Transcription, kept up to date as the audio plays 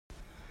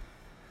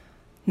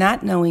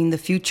Not knowing the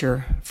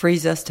future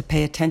frees us to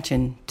pay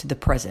attention to the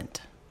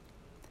present.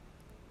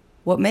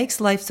 What makes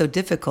life so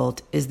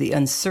difficult is the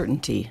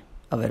uncertainty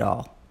of it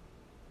all.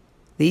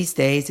 These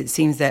days, it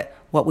seems that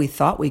what we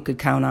thought we could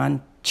count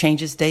on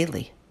changes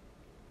daily.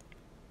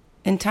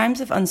 In times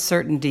of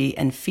uncertainty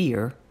and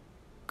fear,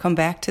 come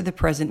back to the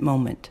present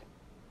moment.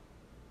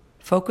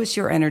 Focus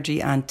your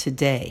energy on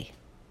today,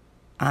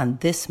 on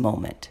this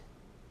moment.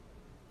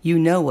 You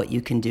know what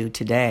you can do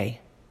today.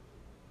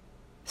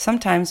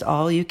 Sometimes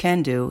all you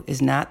can do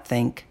is not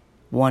think,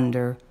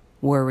 wonder,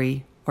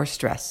 worry, or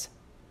stress.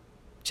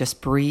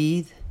 Just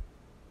breathe,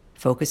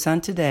 focus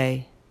on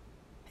today,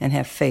 and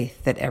have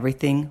faith that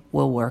everything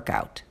will work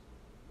out.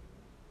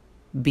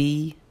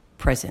 Be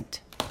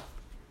present.